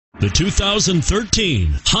The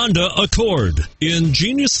 2013 Honda Accord.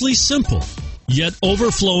 Ingeniously simple, yet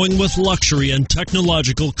overflowing with luxury and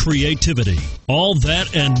technological creativity. All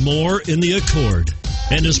that and more in the Accord,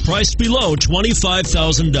 and is priced below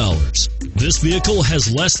 $25,000. This vehicle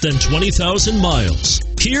has less than 20,000 miles.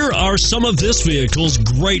 Here are some of this vehicle's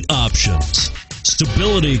great options: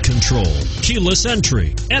 stability control, keyless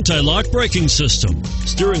entry, anti-lock braking system,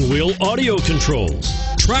 steering wheel audio controls,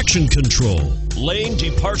 traction control, lane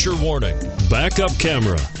departure warning, backup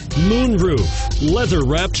camera, moonroof,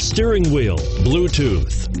 leather-wrapped steering wheel,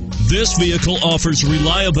 Bluetooth. This vehicle offers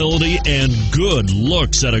reliability and good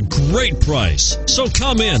looks at a great price. So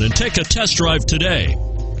come in and take a test drive today.